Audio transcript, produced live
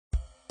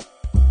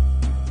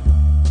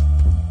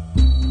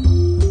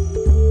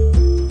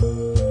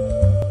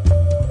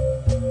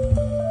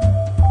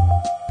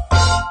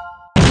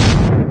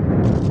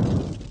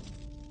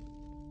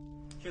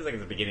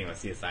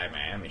CSI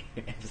Miami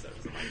episode.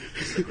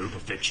 It's a group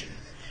of fiction.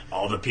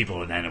 All the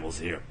people and animals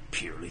here are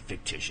purely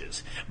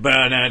fictitious.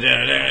 Tokyo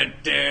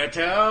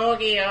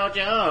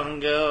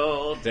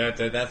Jungle.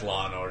 That's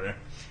Law and Order.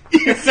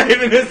 It's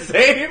even the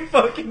same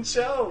fucking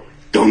show.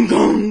 Gong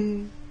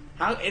gong.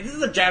 This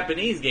is a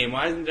Japanese game.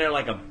 Why isn't there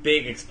like a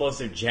big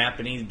explosive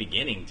Japanese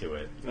beginning to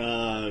it?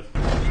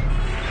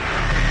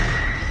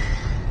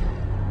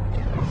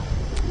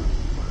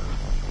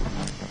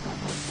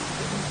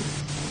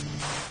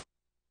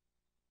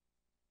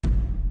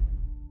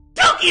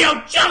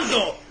 Tokyo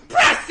Jungle!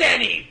 Press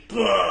any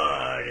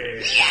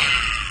button!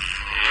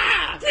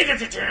 Yeah!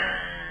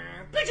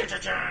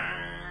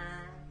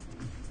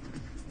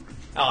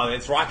 Oh,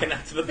 it's rocking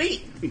up to the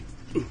beat.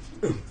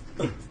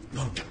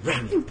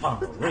 Pomeranian,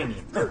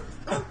 Pomeranian.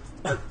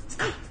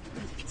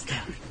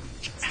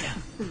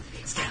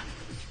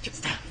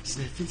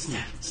 Sniff and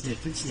snap,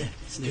 sniff and snap,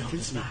 sniff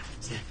and snap,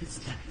 sniff and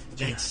snap.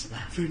 X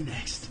for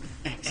next,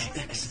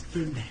 X for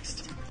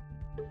next.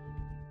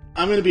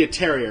 I'm gonna be a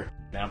terrier.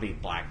 That'll be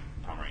black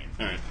Pomeranian.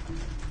 Alright.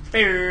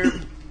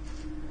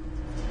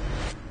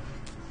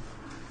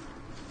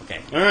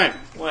 Okay. Alright.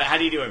 Well, how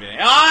do you do everything?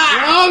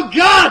 Ah! Oh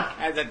god!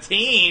 As a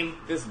team,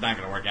 this is not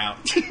going to work out.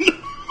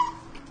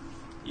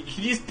 You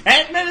can use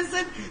pet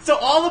medicine? So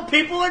all the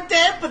people are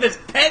dead, but there's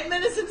pet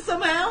medicine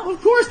somehow?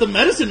 Of course, the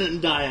medicine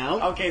didn't die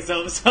out. Okay,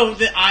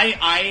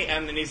 I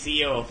am the new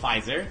CEO of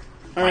Pfizer.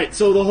 Alright,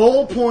 so the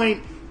whole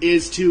point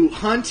is to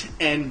hunt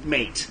and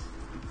mate.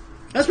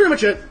 That's pretty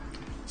much it.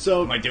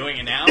 So, Am I doing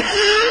it now?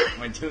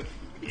 Am I doing...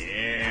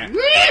 Yeah.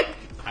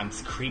 I'm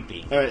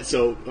creepy. Alright,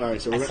 so we're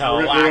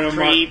I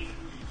creep.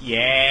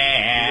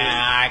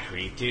 Yeah, I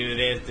creep to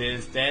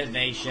this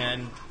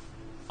destination.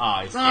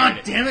 Oh, he's scared.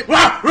 Ah, damn it!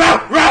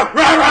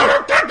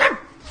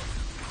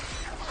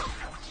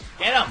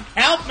 Get him!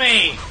 Help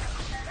me!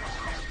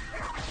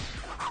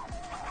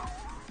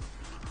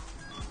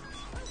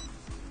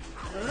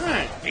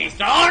 Alright.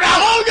 Beast! Oh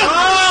no!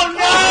 Oh,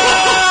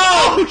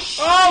 no!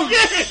 Oh,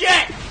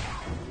 shit!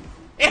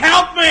 It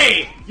helped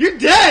me! You're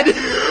dead!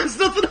 There's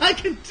nothing I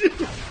can do.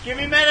 Give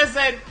me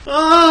medicine!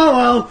 Oh,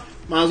 well.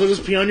 Might as well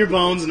just pee on your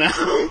bones now.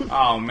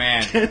 Oh,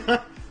 man.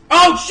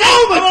 Oh, shit!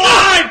 Oh, my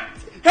God!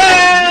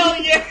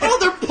 Hell yeah! Oh,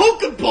 they're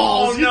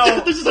Pokeballs! Oh, no.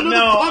 There's just another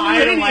No, I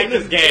Pomeranian don't like in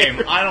this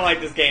game. I don't like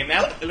this game.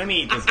 Now, let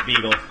me eat this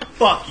beagle.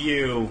 Fuck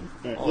you.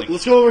 Right,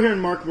 let's go over here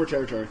and mark more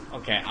territory.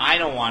 Okay, I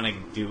don't want to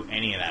do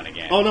any of that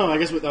again. Oh, no, I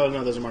guess... Oh,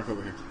 no, there's a mark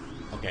over here.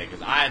 Okay, because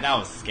that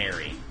was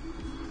scary.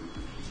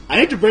 I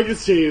hate to break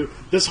this to you,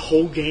 this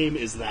whole game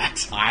is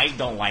that. I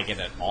don't like it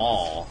at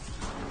all.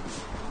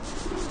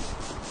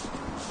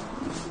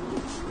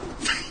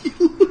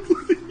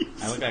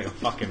 I look like a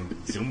fucking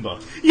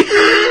Zumba.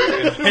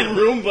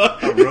 Roomba.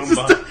 A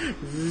Roomba.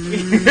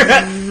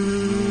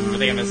 I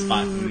think I missed a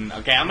spot.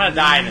 Okay, I'm gonna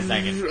die in a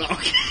second.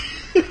 Okay.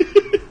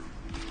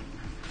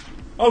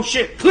 Oh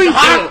shit! Clink!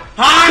 Hawk!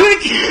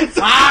 Hawk!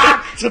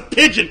 Hawk! It's a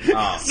pigeon. Oh.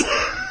 I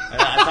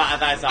thought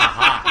I saw a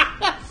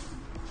hawk.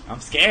 I'm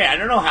scared. I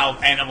don't know how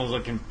animals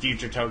look in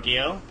future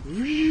Tokyo.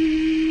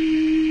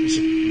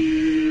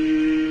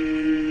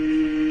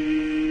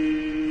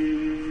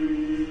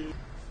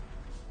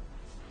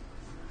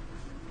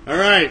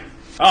 Alright.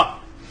 Oh.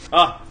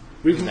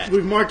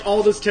 We've marked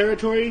all this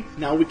territory.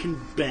 Now we can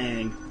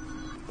bang.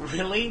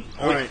 Really?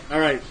 Alright.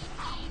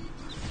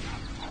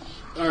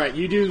 Alright,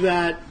 you do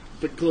that,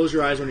 but close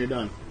your eyes when you're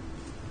done.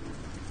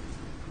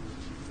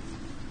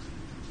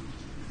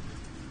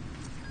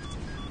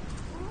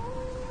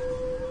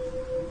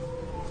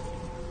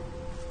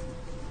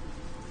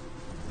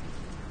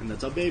 And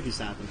that's how babies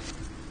happen.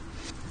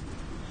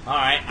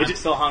 Alright, I'm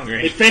still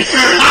hungry. Can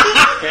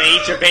Can I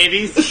eat your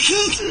babies?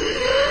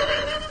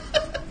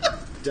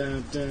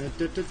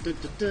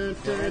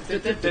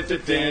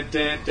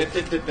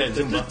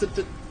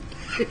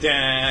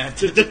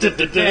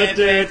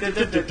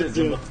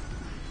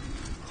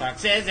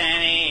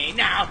 Toxicity,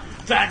 no,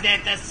 but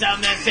that the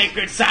something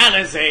sacred,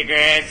 silence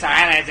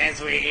and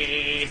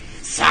sweet,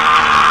 somewhere.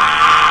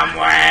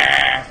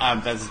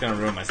 That's gonna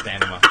ruin my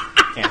stamina.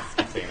 Can't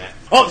say that.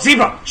 Oh,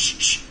 zebra!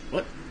 Shh.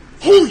 What?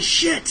 Holy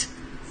shit!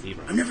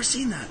 Zebra. I've never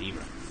seen that.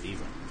 Zebra.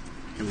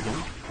 Here we go.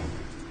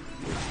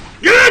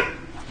 Get it!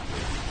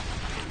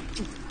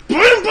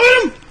 Bite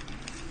him!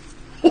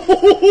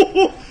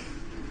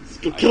 Let's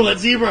go kill that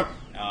zebra.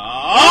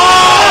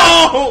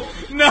 Oh!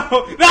 No!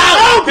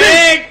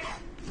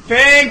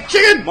 Pig!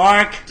 Chicken!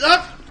 Mark!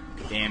 Up!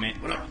 Damn it.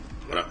 What up?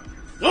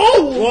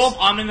 Oh! Wolf,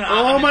 I'm in the...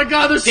 Oh my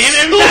god, there's Damn so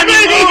it,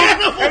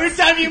 many! every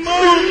time you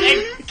move,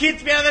 it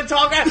keeps me on the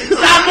tall grass.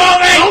 Stop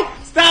moving!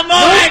 Stop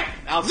moving!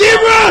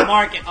 Zebra!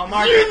 I'll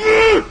mark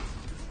it.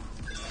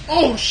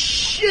 Oh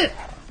shit!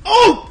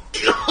 Oh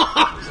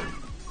god!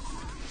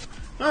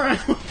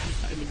 Alright.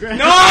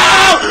 No!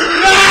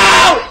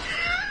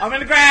 I'm in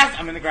the grass!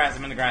 Alright.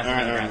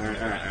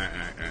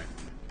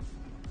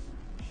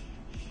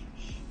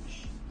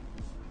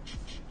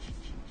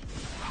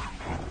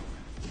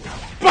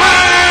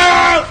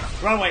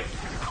 Run away.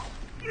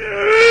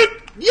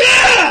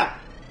 Yeah!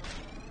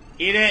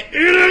 Eat it. Eat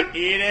it!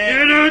 Eat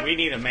it. Eat it! We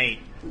need a mate.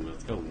 Ooh,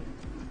 let's go.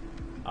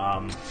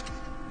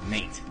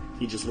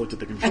 He just looked at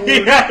the controller.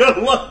 Yeah,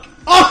 look.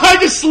 Oh, I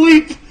just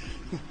sleep.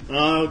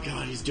 Oh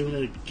god, he's doing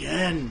it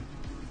again.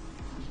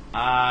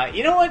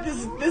 You know what?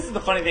 This is the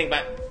funny thing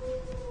about.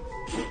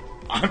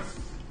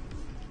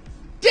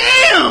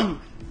 Damn!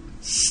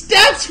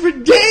 Stats for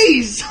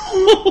days!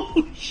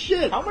 Oh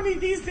shit! How many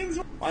of these things?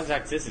 Why does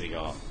toxicity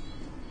go up?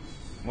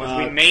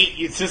 Once we mate,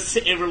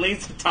 it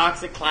releases a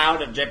toxic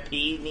cloud of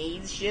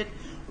Japanese shit.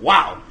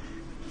 Wow.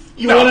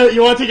 You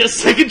wanna take a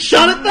second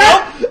shot at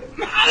that?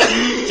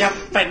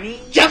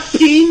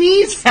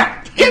 Japanese.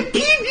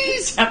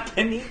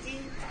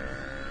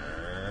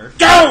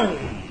 Go!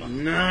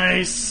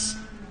 Nice.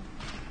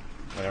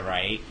 Whatever I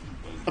ate.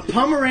 A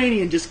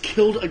Pomeranian just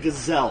killed a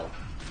gazelle.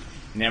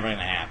 Never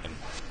gonna happen.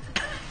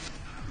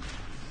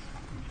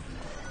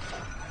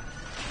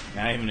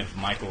 Not even if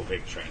Michael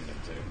Vick trained him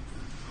to.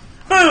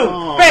 Boom!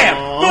 Aww. Bam!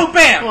 Boom!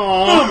 Bam!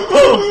 Boom!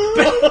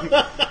 Boom!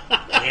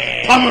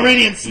 Yeah.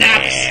 Pomeranian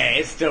snaps! Yeah,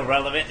 it's still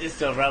relevant. It's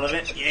still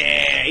relevant.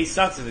 Yeah, he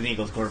sucks as an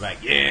Eagles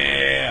quarterback.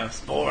 Yeah,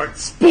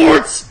 sports.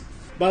 Sports!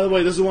 By the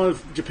way, this is one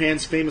of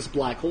Japan's famous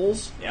black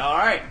holes. Yeah,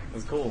 alright.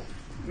 That's cool.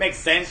 Makes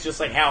sense, just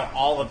like how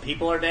all the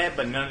people are dead,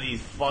 but none of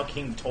these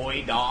fucking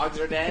toy dogs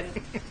are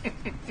dead.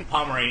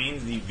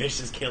 Pomeranians, the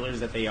vicious killers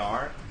that they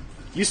are.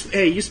 You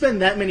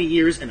spend that many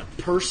years in a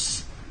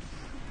purse,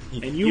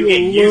 and you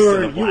get will used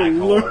learn. to the black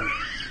hole.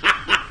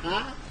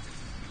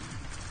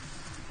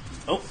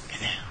 Oh, get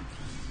down.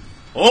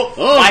 Oh,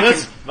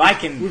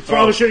 Viking. We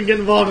probably shouldn't get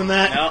involved in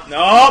that. No.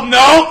 Oh,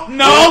 God.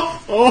 No!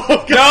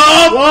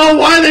 Oh,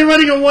 why are they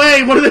running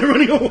away? What are they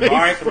running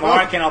away from?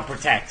 Mark, and I'll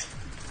protect.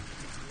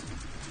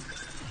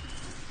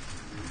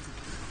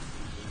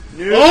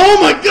 Nope.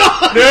 Oh my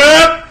God!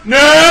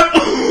 Nope!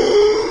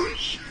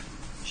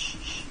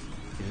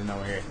 He doesn't know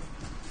we're here.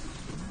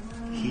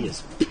 He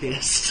is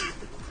pissed.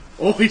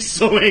 Oh, he's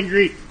so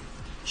angry.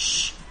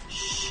 Shh.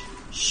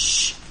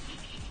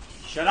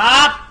 Shut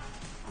up!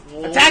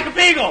 Oh. Attack a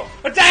beagle!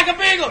 Attack a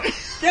beagle!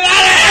 Get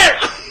out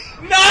of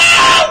here! No!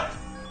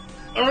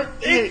 All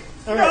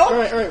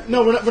right.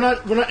 No,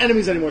 we're not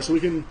enemies anymore, so we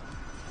can.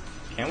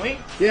 Can we?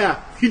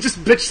 Yeah, you just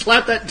bitch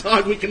slap that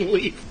dog. We can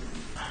leave.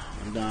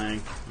 I'm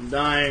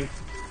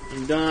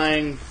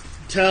dying.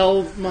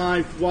 Tell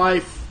my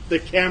wife the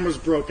camera's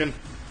broken.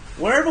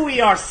 Wherever we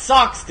are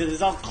sucks because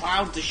it's all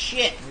clouds of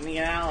shit. We need to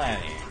get out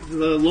of here.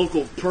 The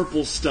local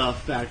purple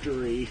stuff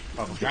factory.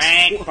 Purple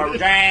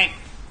drink.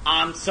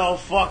 I'm so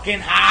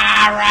fucking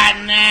high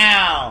right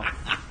now.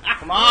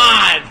 Come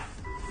on.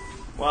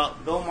 Well,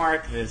 go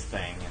mark this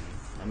thing and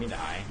let me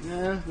die.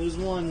 Yeah, there's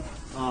one.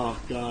 Oh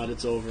God,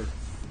 it's over.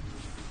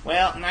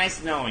 Well, nice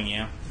knowing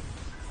you.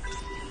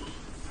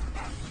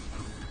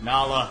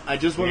 Nala, I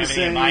just want to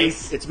say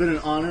it's been an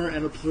honor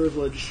and a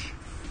privilege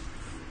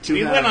to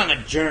We went on a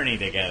journey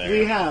together.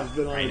 We have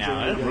been on right a journey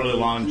now. It's a really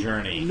long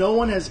journey. No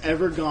one has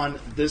ever gone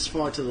this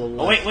far to the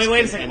left. Oh,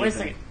 wait a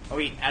second. Are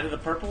we out of the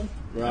purple?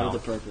 We're out of the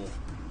purple.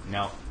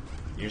 No.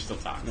 You're still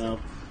toxic. No.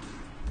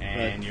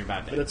 And you're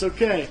about dead. But it's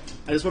okay.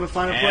 I just want to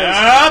find a place.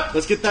 Yep.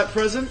 Let's get that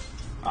present.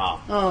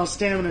 Oh,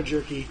 stamina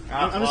jerky. Oh,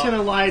 I'm just going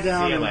to lie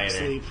down and later.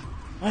 sleep.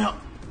 Well,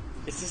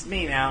 it's just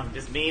me now.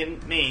 Just me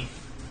and me.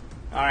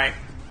 Alright.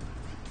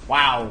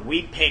 Wow,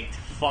 we picked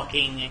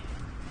fucking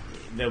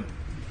the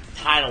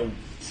tidal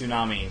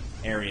tsunami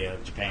area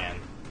of Japan.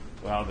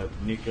 Well, the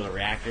nuclear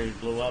reactors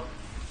blew up.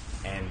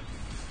 And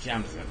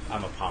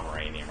I'm a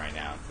Pomeranian right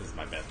now. This is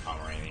my best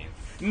Pomeranian.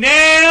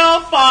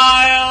 Nail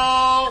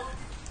file!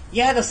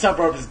 Yeah, the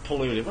suburb is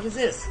polluted. What is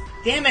this?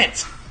 Damn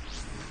it!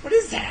 What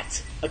is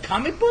that? A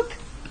comic book?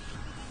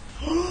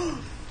 I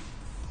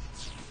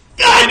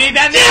need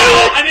that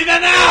now! I need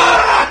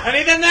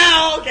that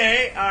now!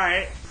 Okay,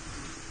 alright.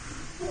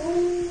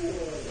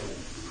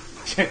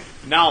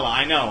 Nala,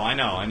 I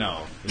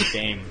know. This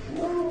game.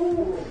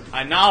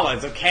 Nala,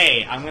 it's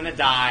okay. I'm gonna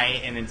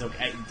die, and it's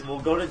okay. We'll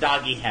go to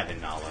doggy heaven,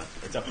 Nala.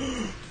 It's a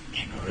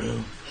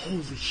kangaroo.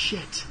 Holy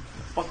shit.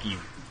 Fuck you.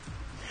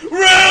 Roo!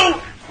 Oh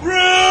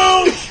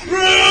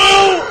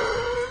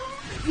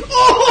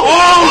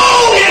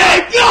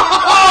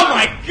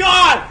my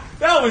god!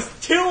 That was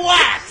 2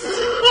 whacks!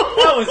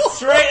 That was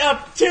straight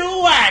up 2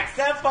 whacks!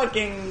 That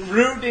fucking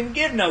Roo didn't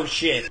give no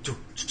shit.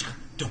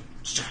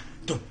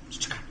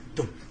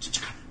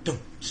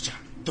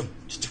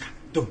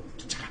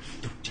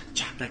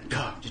 That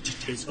car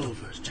is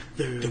over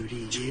 30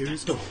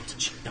 years old.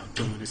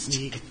 Gonna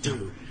sneak it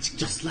through,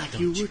 just like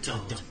you were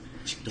told.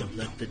 Don't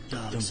let the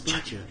dog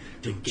spot you,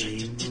 the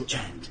game will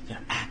end.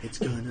 It's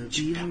gonna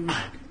be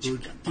alright, we'll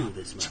get through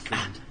this, my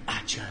friend.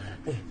 Gotta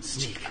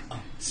sneak,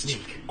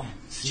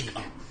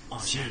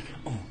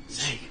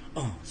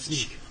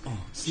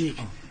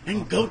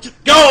 and go,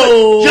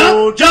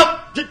 jump,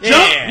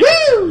 Yeah.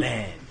 woo!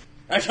 Land.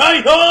 I tell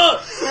you,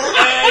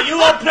 you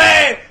will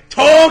play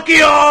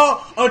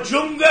Tokyo or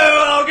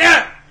Jungle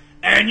again,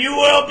 and you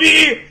will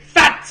be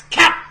Fat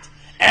Cat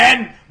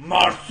and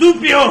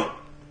Marsupio.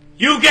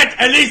 You get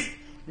at least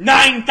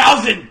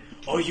 9,000,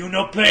 or you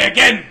no play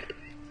again.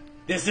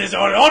 This is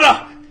our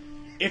order.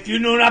 If you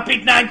do not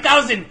beat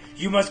 9,000,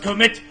 you must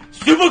commit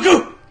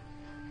seppuku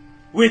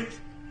with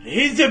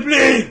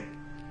discipline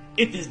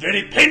It is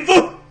very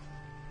painful,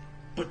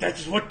 but that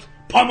is what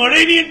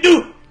Pomeranian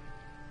do.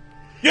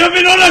 You have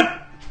been on it.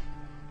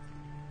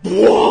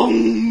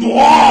 Boing,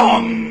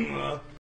 boing.